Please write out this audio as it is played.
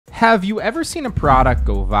Have you ever seen a product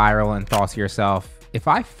go viral and thought to yourself, if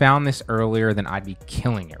I found this earlier, then I'd be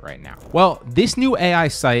killing it right now? Well, this new AI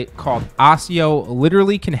site called Osseo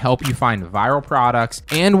literally can help you find viral products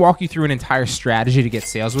and walk you through an entire strategy to get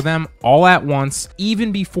sales with them all at once,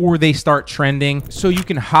 even before they start trending, so you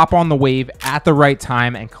can hop on the wave at the right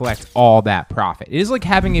time and collect all that profit. It is like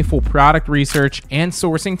having a full product research and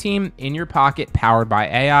sourcing team in your pocket powered by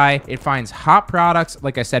AI. It finds hot products,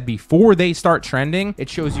 like I said, before they start trending. It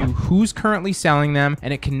shows you who's currently selling them,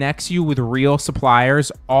 and it connects you with real suppliers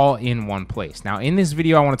all in one place. Now, in this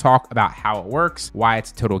video, I want to talk about how it works, why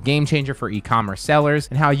it's a total game changer for e-commerce sellers,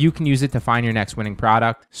 and how you can use it to find your next winning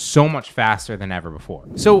product so much faster than ever before.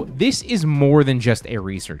 So this is more than just a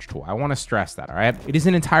research tool. I want to stress that, all right? It is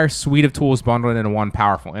an entire suite of tools bundled into one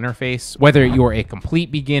powerful interface. Whether you're a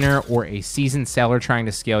complete beginner or a seasoned seller trying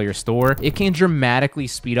to scale your store, it can dramatically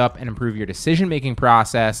speed up and improve your decision-making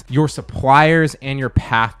process, your suppliers, and your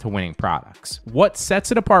path to winning products. What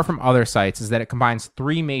sets it apart from other sites is that it combines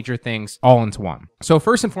three major things all into one. So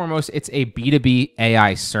first and foremost, it's a B2B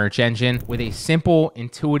AI search engine with a simple,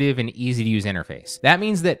 intuitive, and easy to use interface. That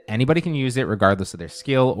means that anybody can use it regardless of their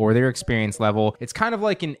skill or their experience level. It's kind of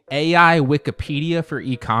like an AI Wikipedia for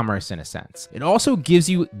e-commerce in a sense. It also gives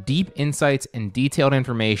you deep insights and detailed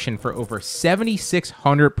information for over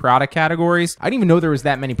 7,600 product categories. I didn't even know there was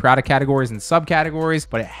that many product categories and subcategories,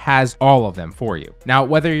 but it has all of them for you. Now,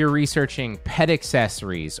 whether you're researching pet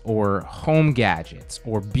accessories or home gadgets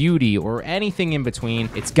or beauty or anything in between,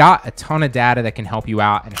 it's got a ton of data that can help you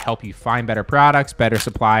out and help you find better products, better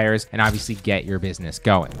suppliers, and obviously get your business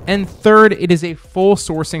going. And third, it is a full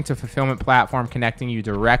sourcing to fulfillment platform connecting you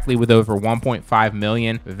directly with over 1.5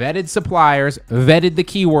 million vetted suppliers, vetted the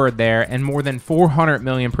keyword there, and more than 400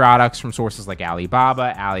 million products from sources like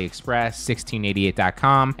Alibaba, AliExpress,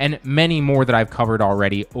 1688.com, and many more that I've covered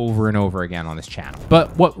already over and over again on this channel.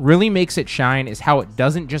 But what really makes it shine is how it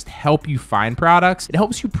doesn't just help you find products, it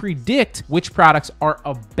helps you predict which products are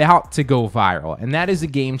about to go viral. And that is a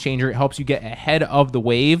game changer. It helps you get ahead of the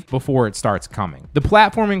wave before it starts coming. The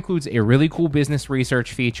platform includes a really cool business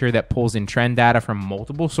research feature that pulls in trend data from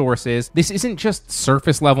multiple sources. This isn't just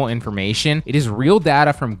surface level information. It is real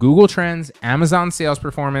data from Google Trends, Amazon sales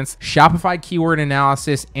performance, Shopify keyword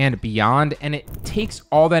analysis, and beyond. And it takes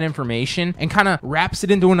all that information and kind of wraps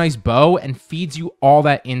it into a nice bow and feeds you all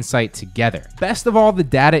that insight together. Best of all, the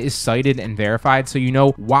data is cited and verified, so you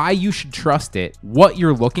know why you should trust it, what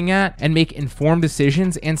you're looking at, and make informed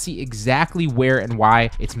decisions and see exactly where and why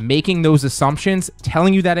it's making those assumptions,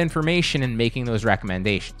 telling you that information, and making those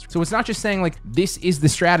recommendations. So it's not just saying like, this is the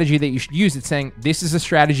strategy that you should use. It's saying this is a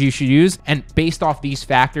strategy you should use, and based off these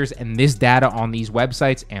factors and this data on these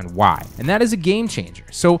websites and why. And that is a game changer.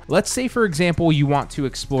 So let's say, for example, you want to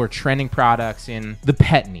explore trending products in the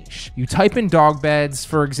pet niche. You type in dog beds,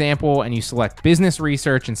 for example, and you select business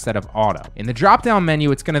research instead of auto. In the drop-down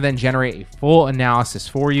menu, it's going to then generate a full analysis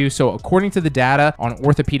for you. So according to the data on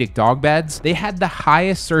orthopedic dog beds, they had the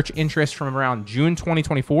highest search interest from around June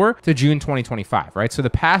 2024 to June 2025, right? So the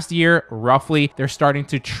past year, roughly, they're starting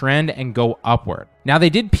to trend and go upward. Now,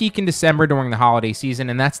 they did peak in December during the holiday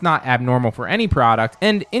season, and that's not abnormal for any product,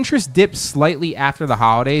 and interest dipped slightly after the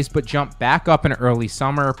holidays, but jumped back up in early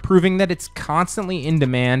summer, proving that it's constantly in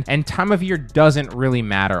demand, and time of year doesn't really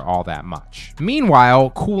matter all that much.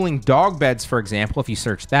 Meanwhile, cooling dog beds, for example, if you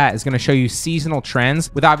search that, is going to show you seasonal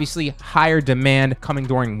trends with obviously higher demand coming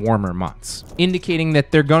during warmer months, indicating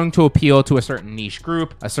that they're going to appeal to a certain niche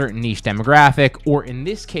group, a certain niche demographic, or in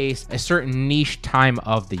this case, a certain niche time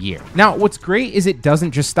of the year. Now, what's great is it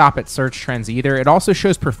doesn't just stop at search trends either. It also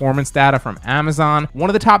shows performance data from Amazon. One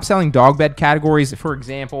of the top selling dog bed categories, for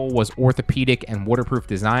example, was orthopedic and waterproof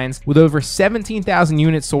designs, with over 17,000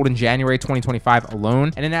 units sold in January 2025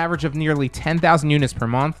 alone, and an average of nearly 10,000 units per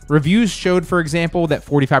month. Reviews showed, for example, that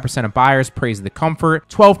 45% of buyers praised the comfort,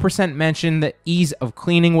 12% mentioned that ease of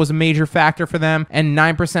cleaning was a major factor for them, and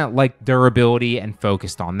 9% liked durability and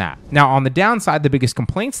focused on that. Now, on the downside, the biggest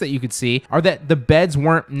complaints that you could see are that the beds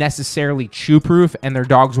weren't necessarily chew-proof and their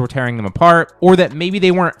dogs were tearing them apart, or that maybe they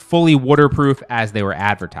weren't fully waterproof as they were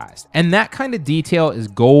advertised. And that kind of detail is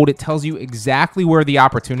gold. It tells you exactly where the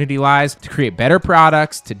opportunity lies to create better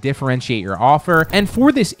products, to differentiate your offer. And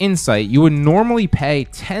for this insight, you would normally pay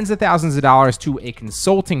tens of thousands of dollars to a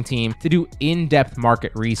consulting team to do in-depth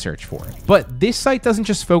market research for it. But this site doesn't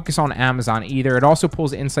just focus on Amazon either. It also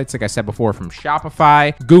pulls insights, like I said before, from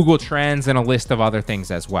Shopify, Google Trends, and a list of other things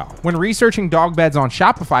as well. When researching dog beds on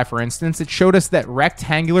Shopify, for instance, it showed us announced that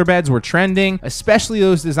rectangular beds were trending, especially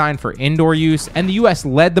those designed for indoor use, and the US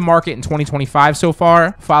led the market in 2025 so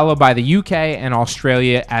far, followed by the UK and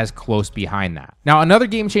Australia as close behind that. Now, another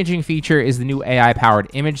game-changing feature is the new AI-powered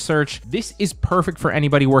image search. This is perfect for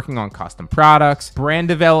anybody working on custom products, brand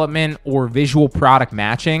development, or visual product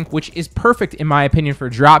matching, which is perfect, in my opinion, for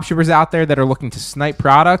dropshippers out there that are looking to snipe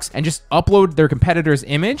products and just upload their competitor's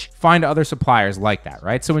image, find other suppliers like that,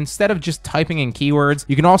 right? So instead of just typing in keywords,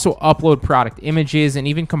 you can also upload product images and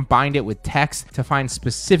even combine it with text to find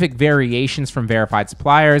specific variations from verified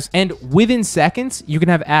suppliers. And within seconds, you can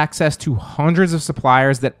have access to hundreds of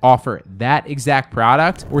suppliers that offer that exact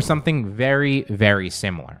product or something very, very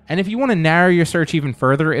similar. And if you want to narrow your search even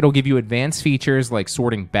further, it'll give you advanced features like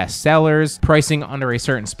sorting best sellers, pricing under a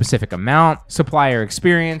certain specific amount, supplier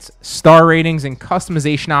experience, star ratings, and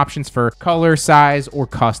customization options for color, size, or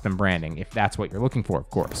custom branding, if that's what you're looking for, of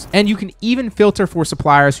course. And you can even filter for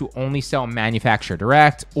suppliers who only sell manufacturer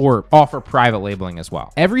direct or offer private labeling as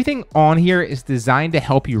well. Everything on here is designed to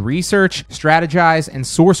help you research, strategize, and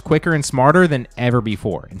source quicker and smarter than ever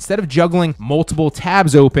before. Instead of juggling multiple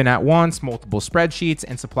tabs open at once, multiple spreadsheets,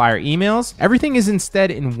 and supplier emails, everything is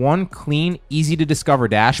instead in one clean, easy to discover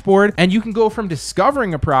dashboard, and you can go from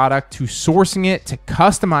discovering a product to sourcing it to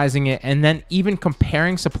customizing it and then even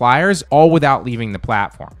comparing suppliers, all without leaving the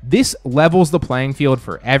platform. This levels the playing field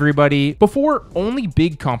for everybody. Before, only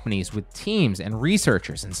big companies with teams and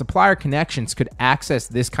researchers and supplier connections could access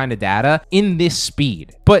this kind of data in this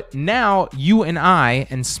speed. But now you and I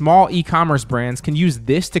and small e-commerce brands can use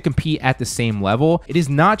this to compete at the same level. It is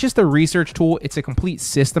not just a research tool, it's a complete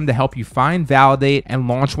system to help you find, validate, and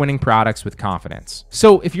launch winning products with confidence.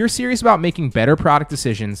 So if you're serious about making better product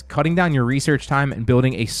decisions, cutting down your research time, and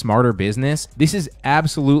building a smarter business, this is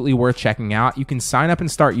absolutely worth checking out. You can sign up and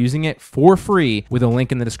start using it for free with a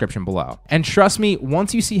link in the description below. And trust me,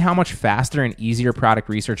 once you see how much faster and easier product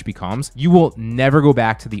research becomes, you will never go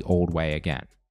back to the old way again.